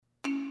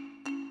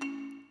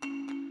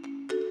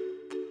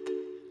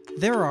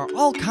There are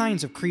all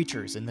kinds of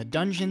creatures in the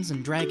Dungeons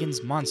 &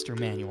 Dragons Monster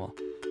Manual,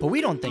 but we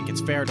don't think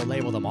it's fair to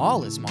label them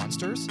all as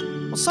monsters.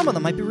 Well, some of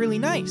them might be really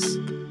nice.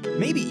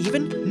 Maybe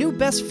even new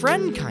best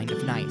friend kind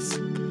of nice.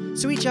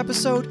 So each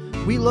episode,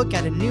 we look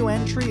at a new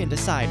entry and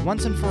decide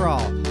once and for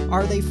all,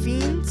 are they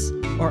fiends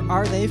or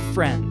are they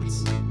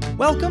friends?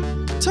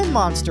 Welcome to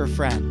Monster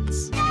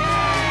Friends.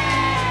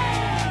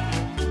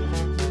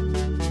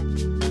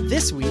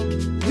 This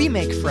week, we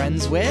make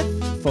friends with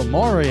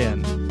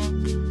Fomorian.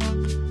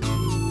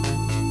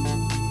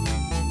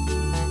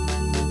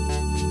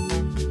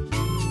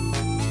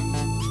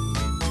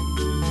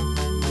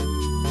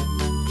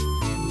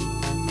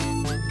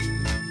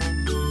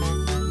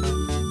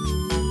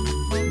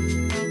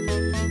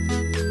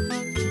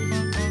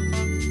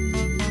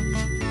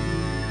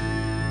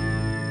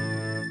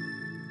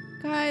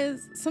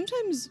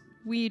 Sometimes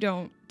we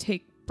don't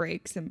take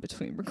breaks in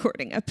between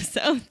recording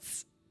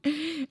episodes,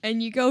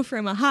 and you go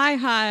from a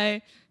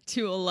high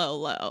to a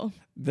low.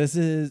 This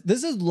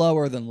is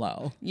lower than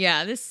low.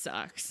 Yeah, this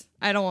sucks.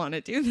 I don't want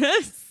to do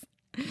this.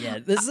 Yeah,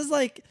 this is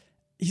like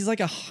he's like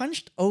a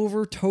hunched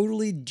over,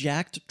 totally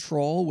jacked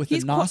troll with a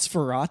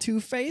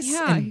Nosferatu face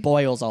and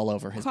boils all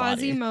over his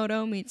body.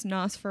 Quasimodo meets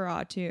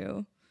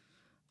Nosferatu.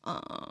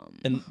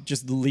 And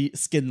just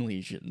skin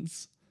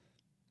lesions.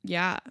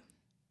 Yeah.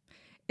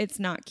 It's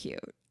not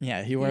cute.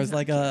 Yeah, he wears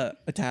like a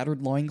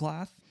tattered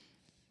loincloth.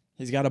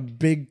 He's got a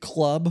big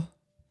club.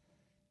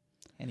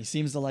 And he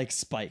seems to like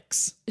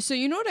spikes. So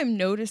you know what I'm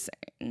noticing?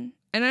 And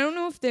I don't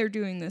know if they're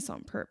doing this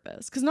on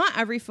purpose. Because not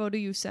every photo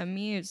you send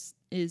me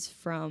is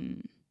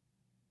from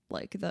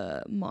like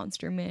the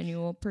Monster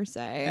Manual per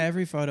se.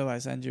 Every photo I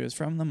send you is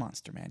from the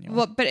Monster Manual.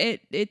 Well, but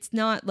it's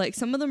not like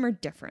some of them are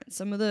different.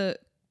 Some of the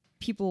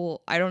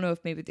people, I don't know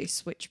if maybe they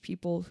switch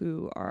people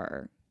who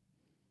are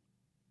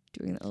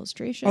doing the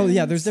illustrations. Oh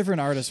yeah, there's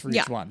different artists for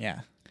each one,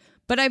 yeah.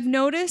 But I've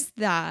noticed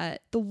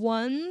that the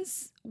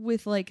ones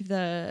with like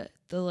the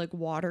like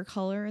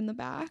watercolor in the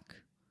back,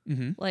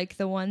 like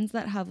the ones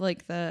that have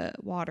like the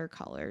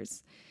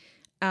watercolors,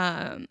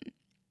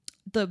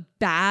 the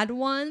bad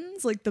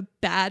ones, like the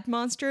bad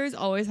monsters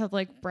always have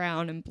like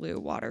brown and blue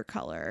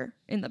watercolor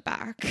in the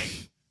back.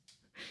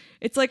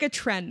 It's like a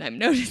trend I'm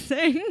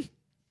noticing.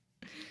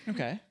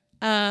 Okay.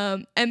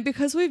 And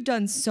because we've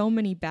done so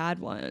many bad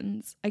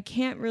ones, I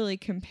can't really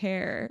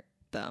compare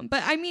them.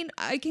 But I mean,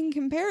 I can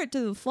compare it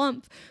to the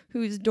Flump,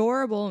 who's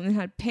adorable and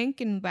had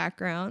pink in the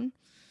background.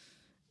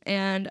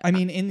 And I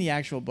mean, in the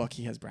actual book,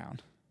 he has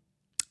brown.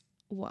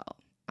 Well,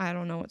 I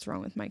don't know what's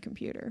wrong with my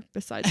computer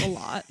besides a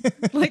lot.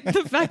 Like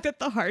the fact that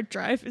the hard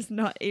drive is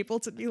not able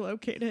to be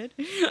located.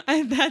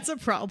 That's a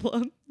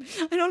problem.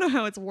 I don't know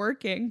how it's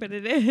working, but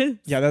it is.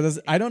 Yeah,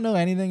 I don't know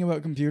anything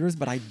about computers,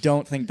 but I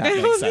don't think that makes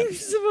sense. I don't think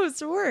it's supposed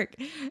to work.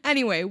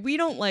 Anyway, we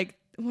don't like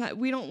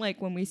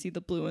when we see the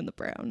blue and the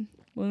brown.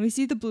 When we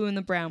see the blue and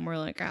the brown, we're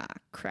like, ah,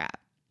 crap.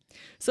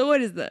 So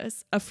what is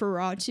this? A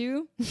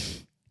Feratu?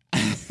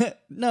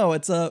 No,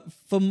 it's a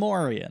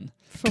Fomorian.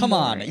 Come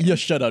on, you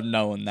should have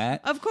known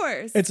that. Of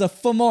course. It's a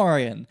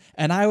Fomorian,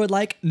 and I would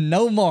like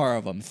no more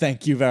of them.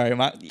 Thank you very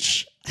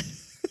much.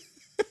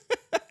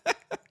 I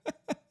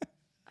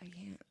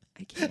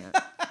can't.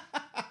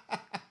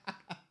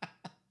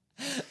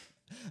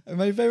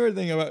 My favorite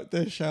thing about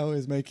this show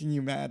is making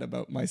you mad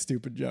about my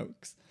stupid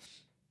jokes.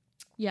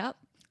 Yep.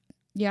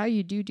 Yeah,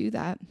 you do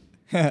that.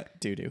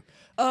 Do.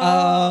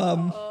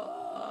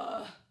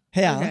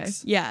 Hey,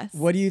 Alex. Okay. Yes.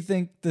 What do you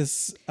think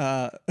this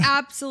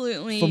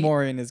absolutely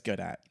Fomorian is good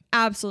at?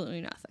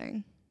 Absolutely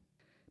nothing.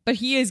 But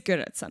he is good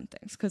at some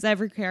things, because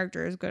every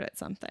character is good at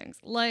some things.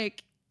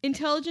 Like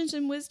intelligence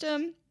and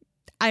wisdom,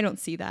 I don't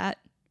see that.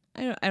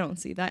 I don't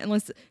see that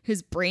unless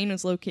his brain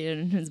is located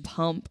in his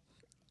hump.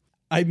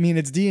 I mean,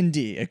 it's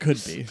D&D. It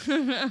could be.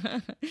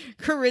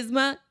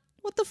 Charisma?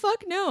 What the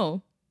fuck?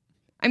 No.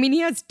 I mean, he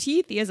has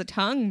teeth. He has a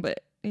tongue,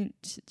 but it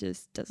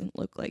just doesn't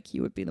look like he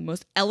would be the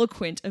most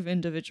eloquent of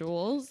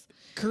individuals.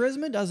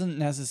 Charisma doesn't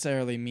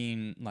necessarily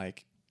mean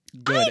like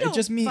good.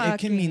 It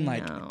can mean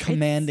like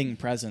commanding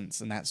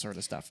presence and that sort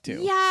of stuff too.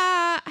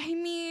 Yeah, I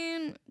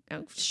mean,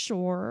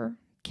 sure.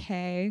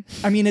 Okay.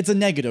 I mean, it's a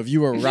negative.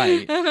 You were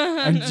right.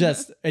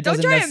 It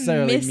doesn't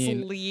necessarily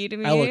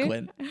mean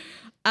eloquent.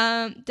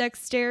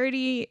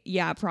 Dexterity,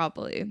 yeah,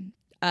 probably.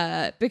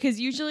 Because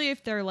usually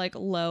if they're like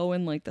low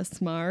in like the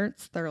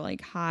smarts, they're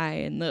like high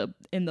in the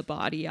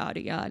body, yada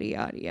yada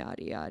yada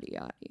yada yada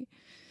yada,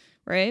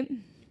 right?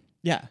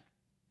 Yeah.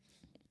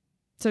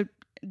 So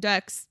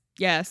Dex,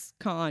 yes.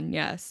 Con,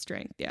 yes.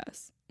 Strength,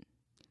 yes.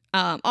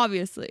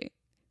 Obviously,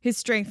 his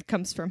strength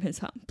comes from his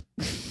hump.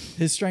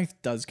 His strength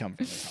does come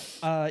from his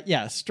hump.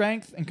 Yeah,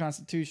 strength and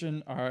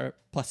constitution are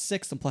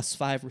 +6 and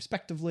 +5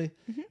 respectively.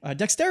 Mm-hmm.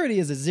 Dexterity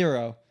is a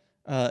 0.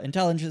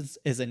 Intelligence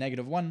is a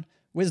 -1.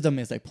 Wisdom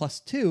is a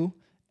 +2,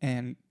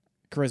 and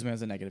charisma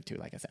is a -2,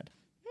 like I said.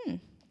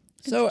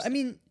 So, I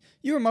mean,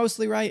 you were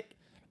mostly right,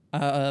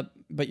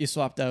 but you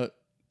swapped out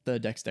the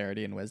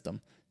dexterity and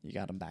wisdom. You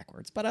got them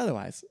backwards. But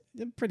otherwise,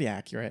 pretty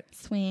accurate.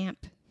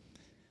 Swamp.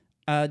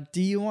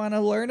 Do you want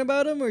to learn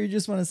about them, or you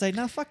just want to say,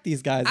 no, fuck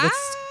these guys?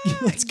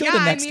 Let's go to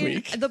next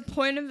week. The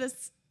point of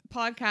this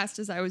podcast,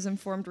 as I was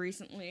informed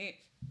recently,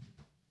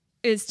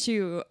 is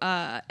to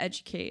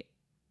educate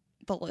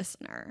the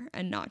listener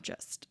and not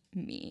just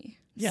me.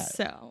 Yeah.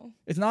 So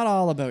It's not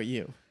all about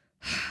you.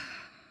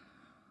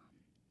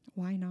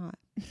 why not?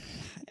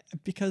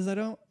 Because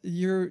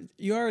you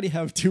already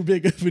have too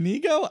big of an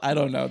ego? I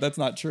don't know. That's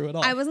not true at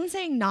all. I wasn't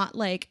saying not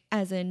like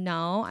as in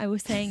no. I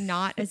was saying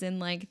not as in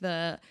like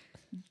the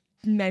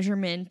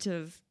measurement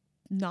of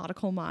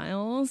nautical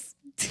miles.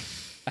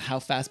 How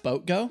fast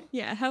boat go?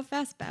 Yeah, how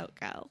fast boat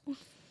go?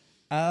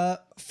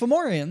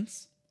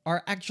 Fomorians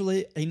are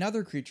actually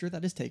another creature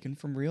that is taken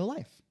from real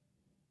life.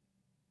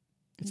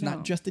 It's No.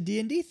 not just a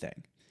D&D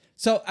thing.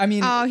 So, I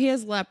mean, Oh, he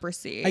has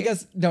leprosy. I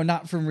guess, no,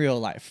 not from real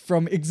life,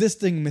 from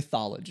existing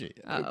mythology,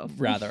 Oh.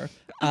 rather.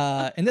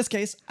 In this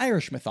case,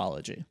 Irish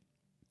mythology.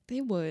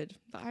 They would.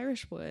 The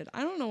Irish would.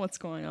 I don't know what's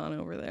going on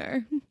over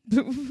there.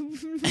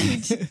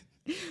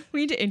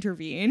 We need to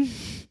intervene.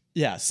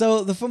 Yeah,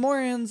 so the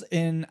Fomorians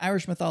in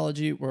Irish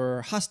mythology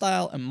were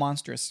hostile and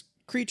monstrous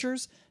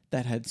creatures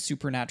that had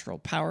supernatural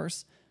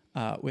powers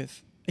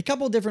with a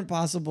couple different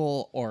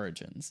possible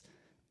origins.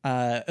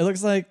 It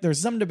looks like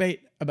there's some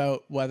debate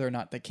about whether or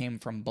not they came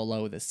from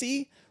below the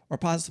sea or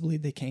possibly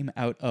they came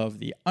out of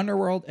the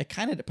underworld. It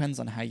kind of depends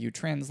on how you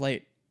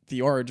translate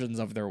the origins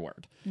of their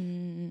word.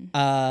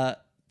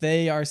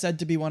 They are said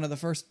to be one of the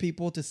first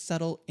people to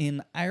settle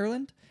in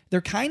Ireland. They're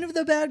kind of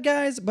the bad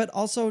guys, but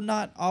also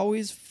not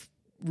always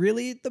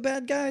really the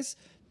bad guys.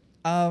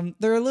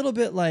 They're a little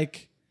bit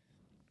like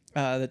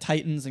the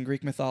Titans in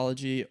Greek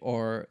mythology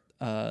or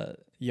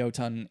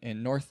Jotun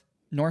in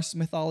Norse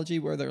mythology,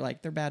 where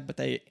they're bad, but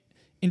they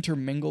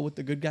intermingle with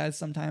the good guys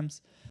sometimes.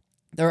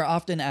 They're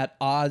often at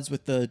odds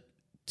with the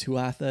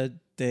Tuatha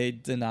De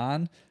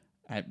Danann.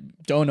 I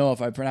don't know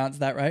if I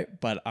pronounced that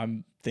right, but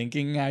I'm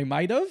thinking I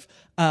might have.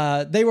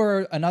 They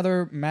were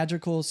another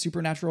magical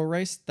supernatural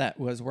race that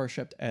was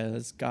worshipped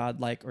as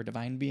godlike or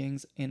divine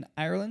beings in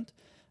Ireland.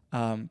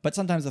 But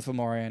sometimes the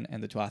Fomorian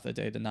and the Tuatha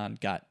De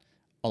Danann got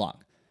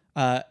along.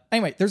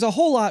 Anyway, there's a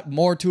whole lot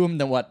more to them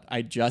than what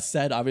I just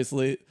said.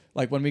 Obviously,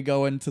 like when we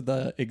go into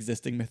the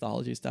existing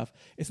mythology stuff,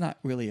 it's not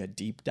really a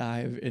deep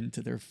dive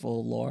into their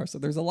full lore. So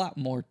there's a lot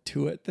more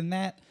to it than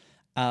that.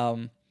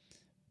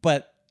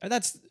 But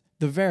that's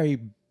the very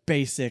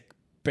basic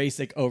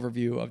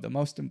overview of the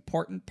most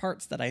important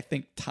parts that I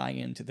think tie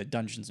into the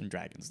Dungeons and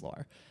Dragons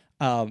lore.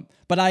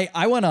 But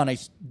I went on a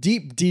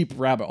deep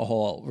rabbit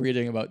hole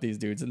reading about these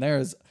dudes, and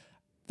there's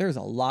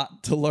a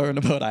lot to learn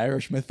about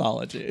Irish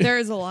mythology. There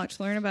is a lot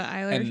to learn about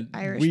and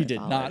Irish we mythology.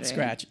 did not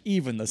scratch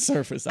even the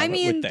surface of I it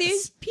mean, with this.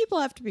 these people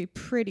have to be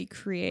pretty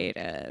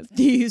creative.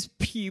 Those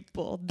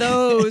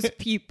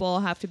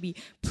people have to be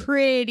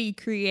pretty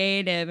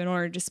creative in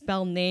order to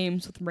spell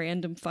names with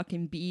random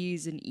fucking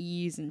B's and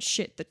E's and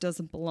shit that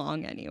doesn't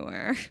belong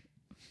anywhere.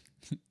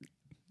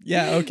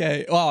 Yeah,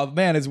 okay. Oh,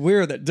 man, it's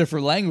weird that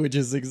different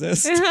languages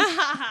exist.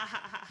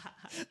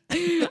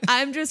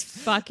 I'm just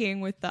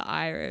fucking with the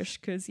Irish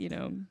because,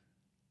 they're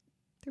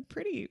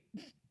pretty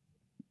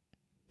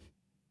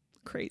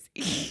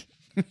crazy.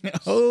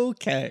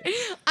 Okay.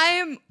 I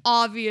am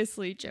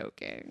obviously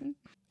joking.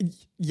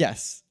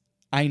 Yes,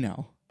 I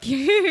know.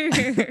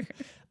 But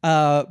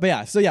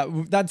yeah, so yeah,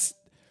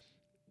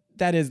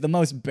 that is the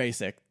most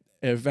basic.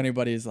 If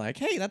anybody's like,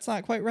 hey, that's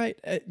not quite right.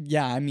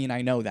 Yeah, I mean,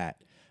 I know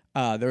that.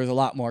 There's a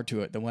lot more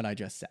to it than what I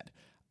just said.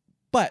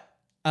 But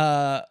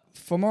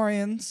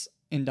Fomorians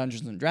in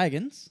Dungeons and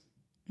Dragons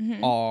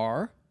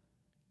are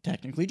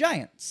technically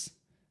giants,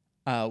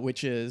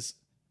 which is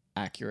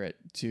accurate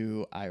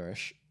to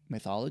Irish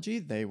mythology.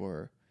 They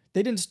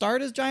didn't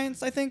start as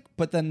giants, I think,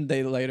 but then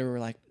they later were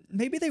like,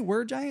 maybe they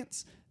were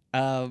giants.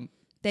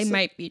 They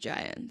might be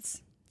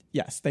giants.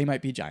 Yes, they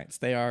might be giants.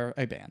 They are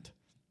a band.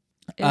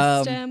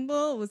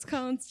 Istanbul was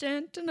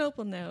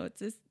Constantinople now.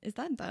 Is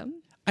that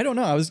them? I don't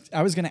know.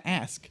 I was gonna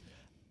ask.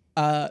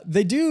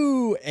 They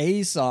do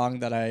a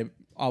song that I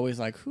always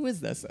like, who is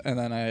this? And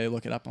then I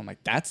look it up. I'm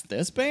like, that's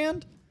this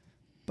band?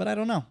 But I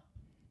don't know.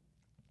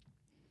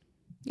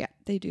 Yeah,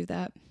 they do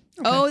that.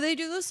 Okay. Oh, they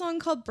do the song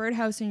called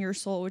Birdhouse in Your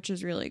Soul, which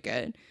is really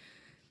good.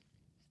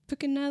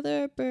 Pick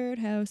another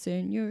birdhouse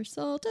in your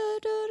soul. Da,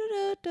 da,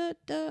 da, da,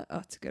 da. Oh,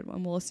 it's a good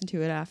one. We'll listen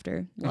to it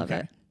after. Love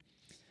it.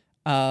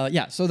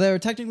 Yeah, so they're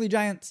technically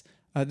giants.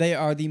 They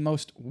are the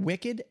most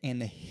wicked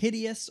and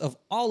hideous of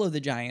all of the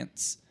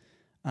giants.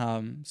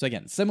 So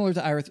again, similar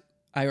to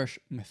Irish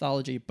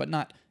mythology, but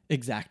not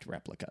exact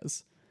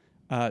replicas.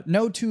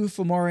 No two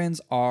Fomorians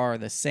are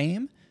the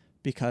same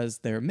because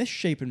their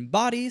misshapen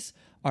bodies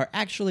are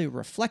actually a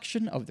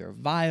reflection of their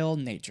vile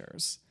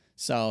natures.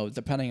 So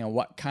depending on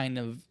what kind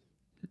of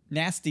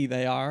nasty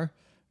they are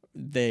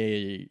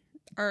a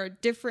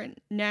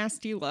different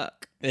nasty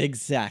look.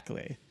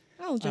 Exactly.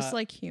 Oh, just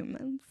like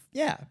humans.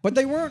 Yeah, but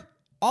they weren't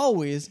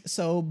always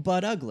so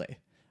butt ugly.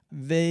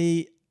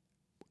 They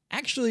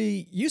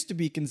actually used to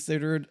be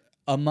considered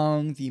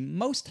among the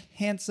most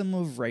handsome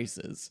of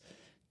races.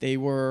 They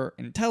were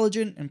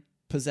intelligent and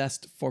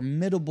possessed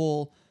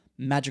formidable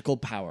magical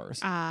powers.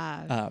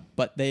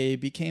 But they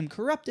became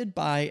corrupted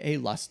by a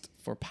lust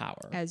for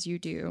power, As you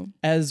do.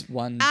 as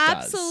one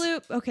does.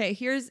 Absolute. Okay,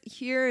 here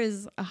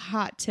is a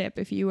hot tip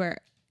if you are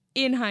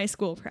in high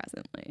school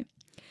presently.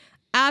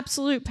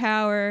 Absolute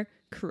power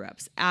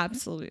corrupts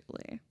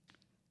absolutely.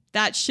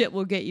 That shit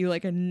will get you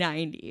like a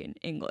 90 in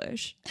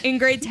English. In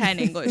grade 10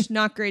 English,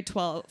 not grade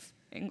 12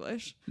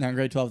 English. Now in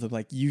grade 12, they're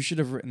like, you should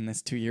have written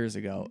this 2 years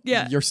ago.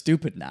 Yeah. You're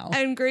stupid now.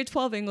 And grade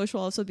 12 English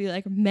will also be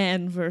like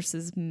man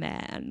versus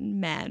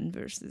man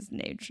versus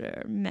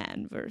nature,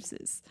 man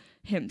versus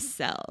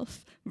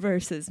himself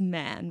versus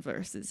man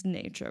versus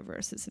nature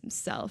versus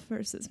himself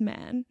versus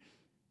man.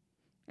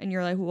 And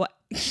you're like, what?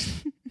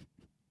 Is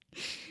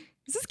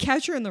this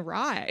Catcher in the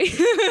Rye?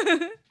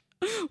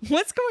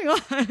 What's going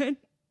on?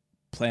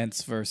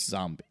 Plants vs.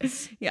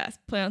 Zombies. Yes,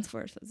 Plants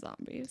vs.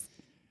 Zombies.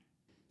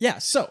 Yeah,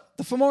 so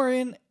the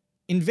Fomorian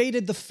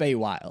invaded the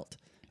Feywild,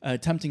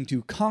 attempting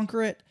to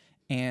conquer it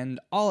and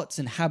all its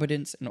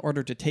inhabitants in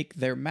order to take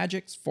their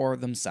magics for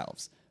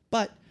themselves.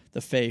 But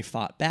the Fey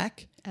fought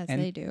back As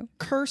and they do.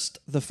 cursed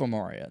the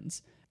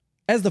Fomorians.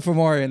 As the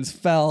Fomorians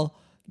fell,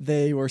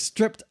 they were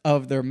stripped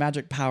of their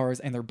magic powers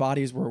and their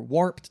bodies were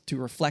warped to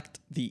reflect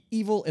the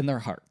evil in their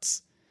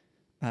hearts.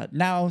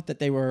 Now that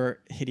they were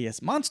hideous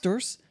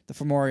monsters, the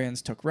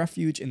Fomorians took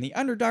refuge in the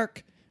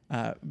Underdark,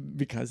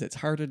 because it's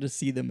harder to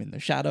see them in the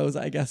shadows,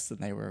 I guess, and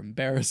they were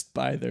embarrassed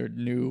by their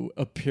new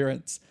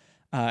appearance.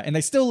 And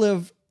they still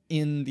live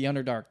in the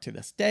Underdark to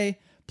this day,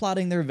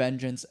 plotting their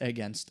vengeance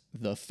against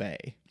the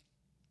Fae.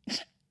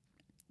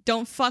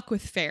 Don't fuck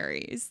with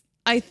fairies,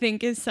 I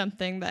think is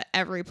something that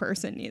every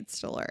person needs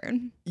to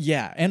learn.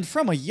 Yeah, and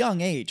from a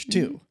young age,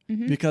 too,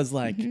 because,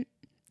 like,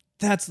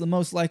 that's the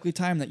most likely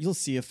time that you'll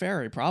see a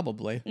fairy,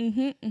 probably.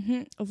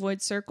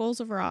 Avoid circles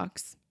of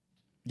rocks.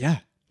 Yeah.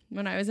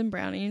 When I was in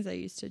Brownies, I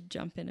used to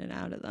jump in and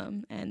out of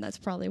them, and that's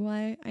probably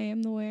why I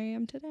am the way I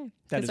am today.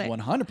 That is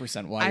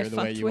 100% why you're the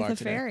way you are today. I fucked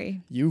with a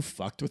fairy. You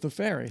fucked with a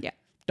fairy. Yeah.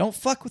 Don't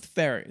fuck with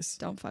fairies.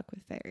 Don't fuck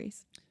with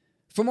fairies.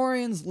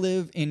 Fomorians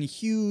live in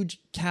huge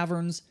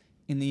caverns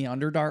in the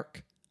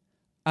Underdark.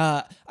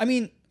 I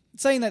mean,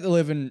 saying that they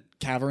live in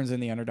caverns in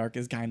the Underdark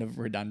is kind of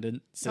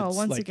redundant. Since,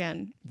 Once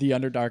again, the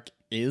Underdark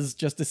is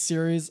just a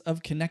series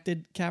of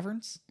connected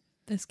caverns.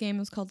 this game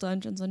is called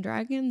Dungeons and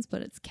Dragons,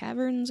 but it's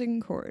caverns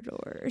and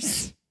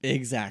corridors.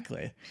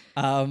 Exactly.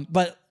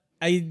 But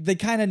they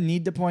kind of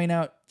need to point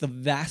out the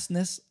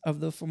vastness of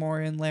the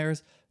Fomorian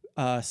lairs,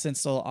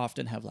 since they'll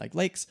often have like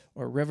lakes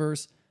or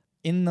rivers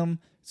in them.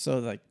 So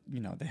like,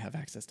 they have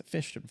access to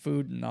fish and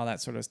food and all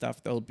that sort of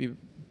stuff. There'll be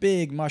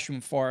big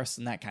mushroom forests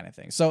and that kind of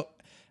thing. So,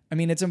 I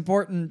mean, it's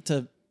important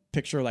to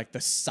picture like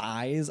the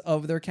size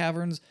of their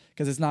caverns,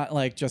 because it's not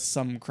like just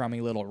some crummy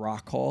little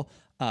rock hole,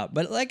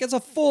 but like it's a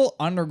full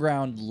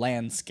underground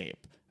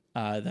landscape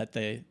that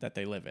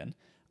they live in.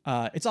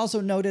 It's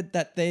also noted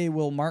that they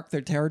will mark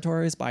their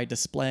territories by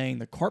displaying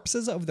the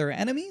corpses of their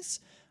enemies,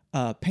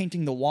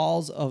 painting the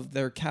walls of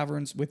their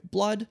caverns with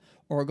blood,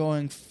 or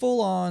going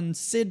full-on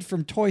Sid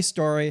from Toy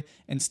Story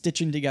and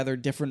stitching together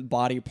different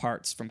body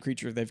parts from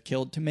creatures they've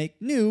killed to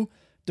make new,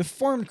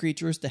 deformed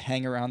creatures to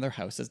hang around their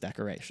house as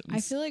decorations.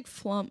 I feel like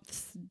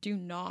flumps do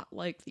not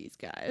like these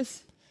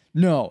guys.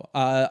 No,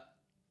 I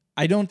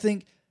don't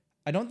think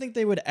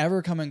they would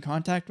ever come in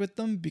contact with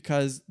them,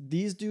 because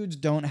these dudes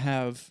don't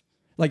have,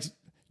 like,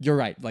 you're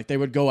right, like they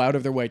would go out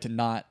of their way to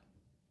not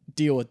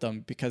deal with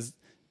them, because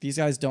these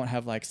guys don't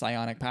have like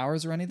psionic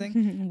powers or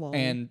anything.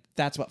 And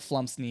that's what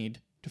flumps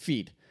need to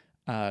feed.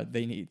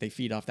 They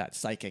feed off that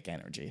psychic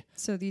energy.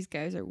 So these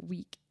guys are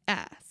weak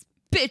ass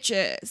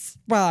bitches.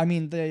 Well, I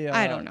mean,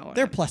 I don't know.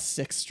 They're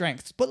 +6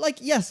 strengths, but like,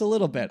 yes, a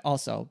little bit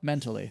also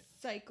mentally.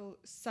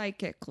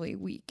 Psychically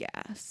weak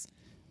ass.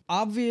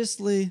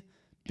 Obviously,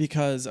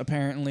 because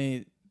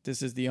apparently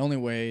this is the only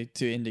way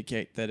to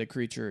indicate that a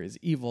creature is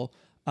evil,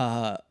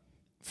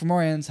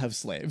 Fomorians have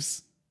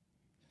slaves.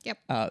 Yep.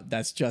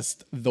 That's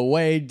just the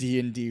way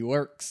D&D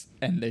works,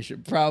 and they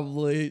should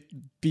probably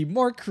be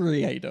more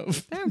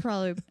creative. They're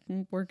probably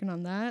working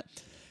on that.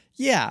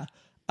 Yeah.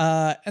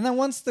 And then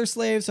once their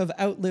slaves have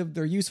outlived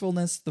their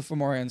usefulness, the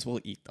Fomorians will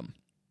eat them.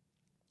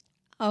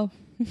 Oh.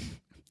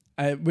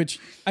 Which,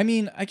 I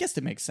mean, I guess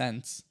it makes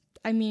sense.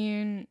 I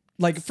mean...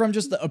 Like, from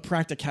just a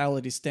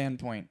practicality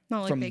standpoint,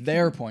 Not like from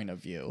their point of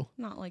view.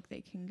 Not like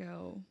they can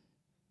go...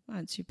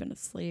 Once you've been a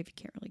slave, you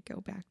can't really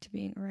go back to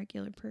being a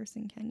regular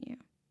person, can you?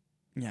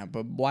 Yeah,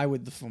 but why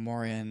would the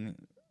Fomorian...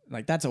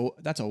 Like, that's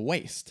a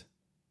waste.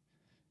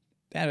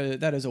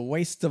 That is a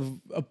waste of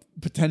a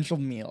potential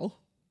meal.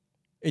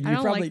 And you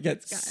probably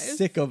get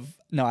sick of...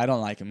 No, I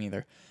don't like them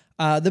either.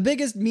 The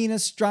biggest,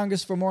 meanest,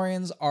 strongest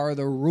Fomorians are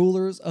the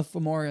rulers of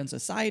Fomorian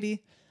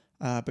society.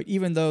 But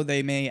even though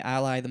they may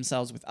ally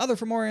themselves with other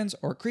Fomorians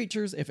or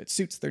creatures if it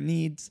suits their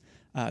needs,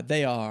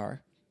 they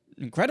are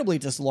incredibly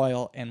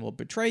disloyal and will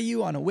betray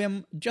you on a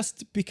whim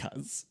just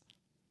because.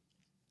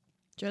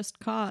 Just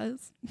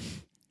cause.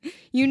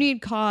 You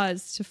need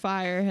cause to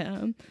fire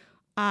him.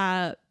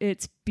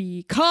 It's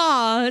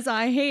because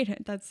I hate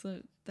him. That's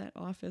that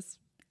Office.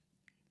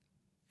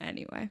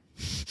 Anyway.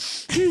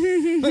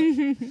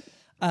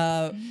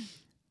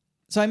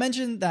 So I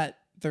mentioned that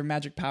their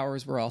magic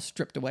powers were all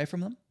stripped away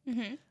from them.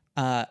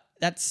 Mm-hmm.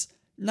 That's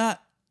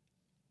not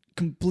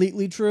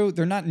completely true.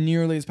 They're not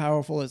nearly as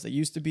powerful as they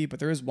used to be, but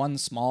there is one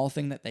small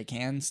thing that they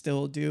can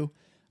still do.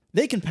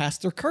 They can pass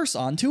their curse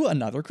on to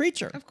another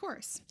creature. Of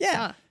course.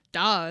 Yeah.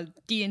 Duh.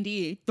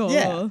 D&D. Duh.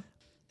 Yeah.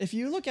 If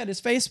you look at his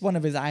face, one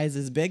of his eyes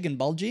is big and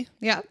bulgy.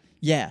 Yeah.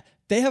 Yeah.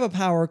 They have a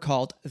power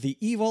called the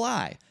Evil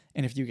Eye.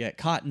 And if you get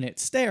caught in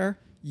its stare,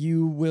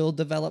 you will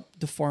develop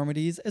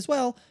deformities as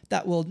well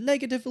that will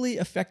negatively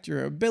affect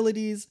your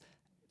abilities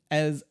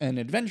as an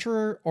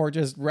adventurer or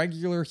just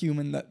regular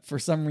human that for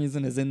some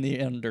reason is in the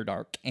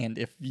Underdark. And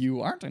if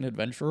you aren't an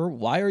adventurer,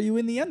 why are you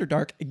in the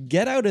Underdark?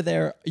 Get out of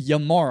there, you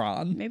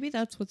moron. Maybe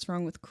that's what's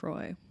wrong with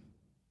Croy.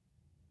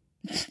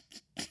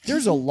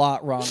 There's a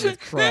lot wrong with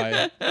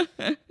Croy.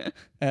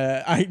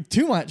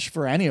 Too much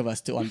for any of us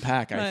to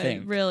unpack, I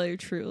think. Really,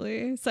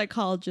 truly.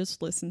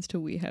 Psychologist listens to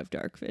We Have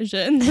Dark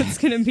Vision. That's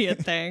going to be a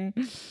thing.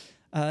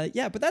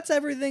 Yeah, but that's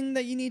everything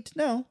that you need to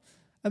know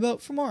about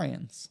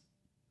Fomorians.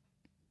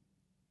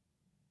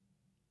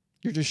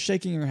 You're just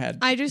shaking your head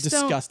I just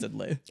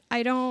disgustedly.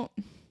 I don't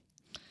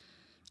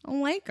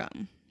like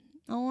them.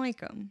 I don't like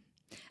them.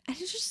 And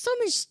there's just so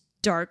much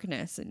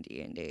darkness in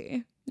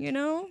D&D, you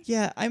know?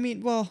 Yeah, I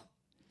mean, well,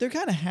 there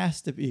kind of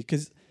has to be,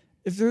 because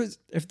if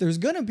there's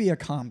going to be a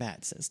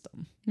combat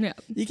system, Yeah.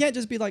 you can't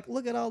just be like,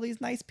 look at all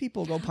these nice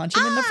people, go punch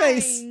them in the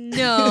face. I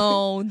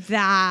know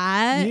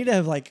that. You need to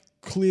have like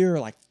clear,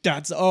 like,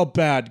 that's a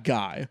bad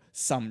guy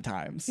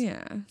sometimes.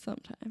 Yeah,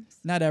 sometimes.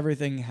 Not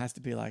everything has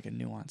to be like a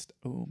nuanced,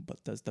 oh,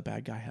 but does the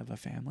bad guy have a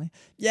family?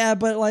 Yeah,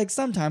 but like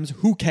sometimes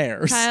who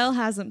cares? Kyle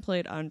hasn't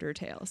played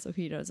Undertale, so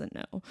he doesn't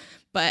know.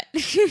 But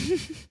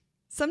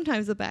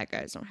sometimes the bad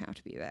guys don't have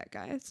to be bad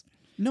guys.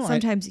 No,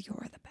 sometimes you're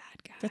the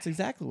bad guy. that's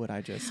exactly what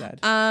I just said.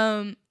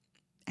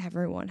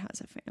 Everyone has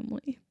a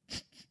family.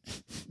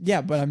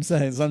 Yeah, but I'm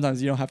saying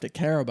sometimes you don't have to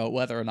care about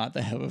whether or not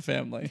they have a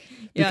family.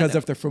 Yeah, Because no.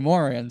 if they're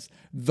Fomorians,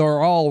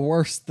 they're all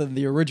worse than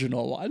the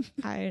original one.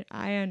 I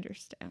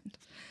understand.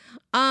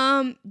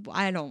 Not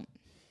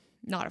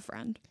a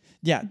friend.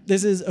 Yeah,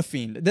 this is a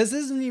fiend. This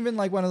isn't even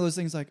like one of those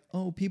things like,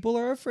 oh, people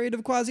are afraid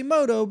of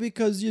Quasimodo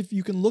because if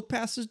you can look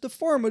past his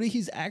deformity,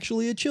 he's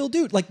actually a chill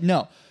dude. Like,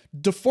 no.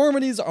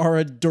 Deformities are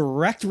a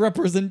direct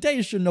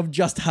representation of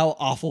just how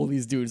awful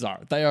these dudes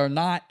are. They are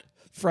not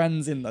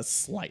friends in the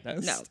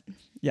slightest. No.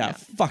 Yeah, No.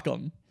 fuck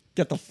them.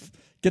 Get the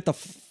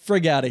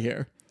frig out of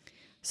here.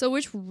 So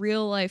which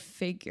real life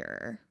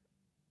figure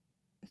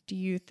do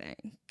you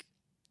think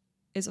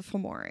is a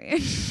Fomorian?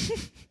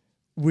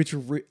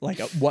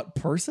 What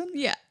person?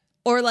 Yeah.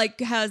 Or like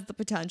has the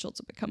potential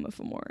to become a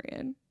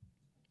Fomorian?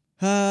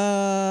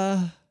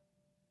 I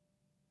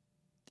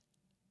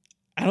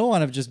don't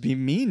want to just be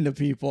mean to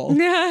people,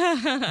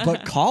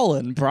 but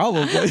Colin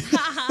probably.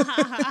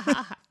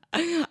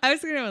 I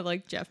was thinking of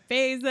like Jeff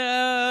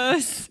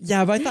Bezos.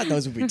 Yeah, but I thought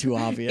those would be too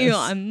obvious.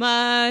 Elon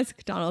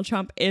Musk. Donald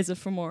Trump is a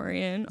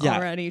Fomorian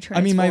already transformed.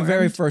 I mean, my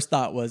very first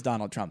thought was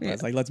Donald Trump. I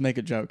was like, let's make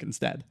a joke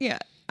instead. Yeah.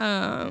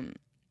 Fomorians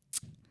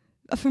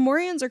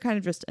are kind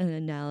of just an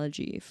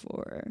analogy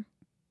for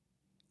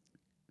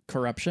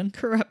Corruption?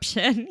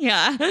 corruption.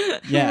 Yeah.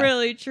 Yeah.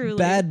 Really, truly.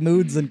 Bad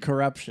moods and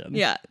corruption.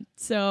 Yeah.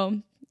 So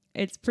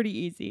it's pretty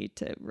easy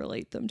to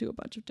relate them to a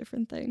bunch of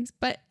different things.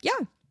 But yeah,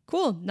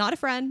 cool. Not a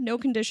friend. No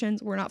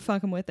conditions. We're not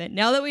fucking with it.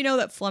 Now that we know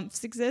that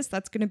flumps exist,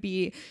 that's going to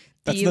be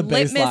the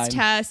litmus baseline.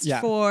 test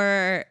Yeah.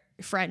 for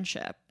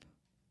friendship,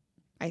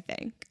 I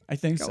think,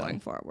 so. going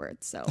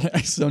forward. So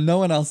So no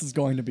one else is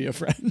going to be a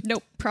friend.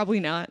 nope, probably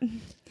not.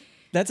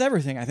 That's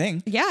everything, I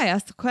think. Yeah, I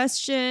asked the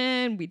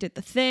question. We did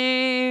the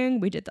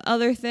thing. We did the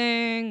other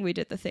thing. We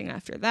did the thing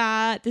after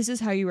that. This is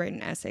how you write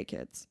an essay,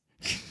 kids.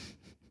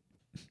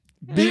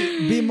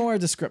 Be more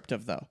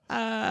descriptive, though.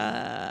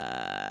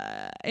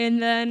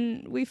 And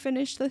then we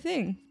finished the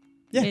thing.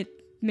 Yeah. It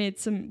made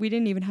some, we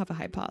didn't even have a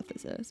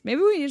hypothesis. Maybe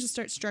we need to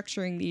start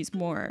structuring these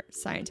more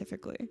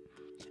scientifically.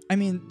 I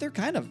mean, they're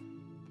kind of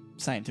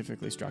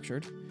scientifically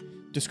structured.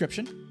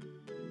 Description,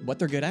 what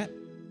they're good at.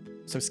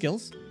 So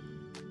skills,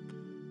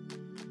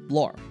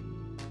 lore.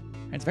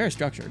 And it's very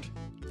structured.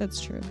 That's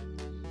true.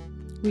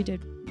 We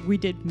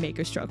did make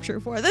a structure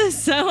for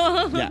this,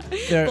 so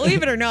Yeah.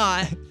 believe it or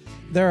not.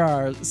 There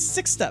are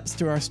 6 steps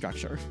to our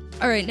structure.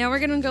 All right, now we're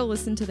going to go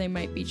listen to They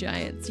Might Be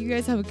Giants. You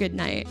guys have a good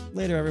night.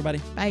 Later, everybody.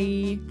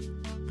 Bye.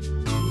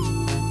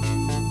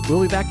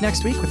 We'll be back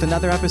next week with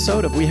another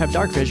episode of We Have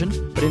Dark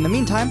Vision. But in the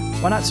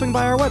meantime, why not swing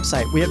by our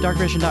website,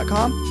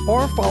 wehavedarkvision.com,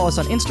 or follow us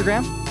on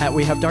Instagram at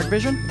We Have Dark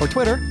Vision or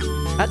Twitter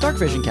at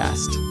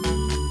DarkVisionCast.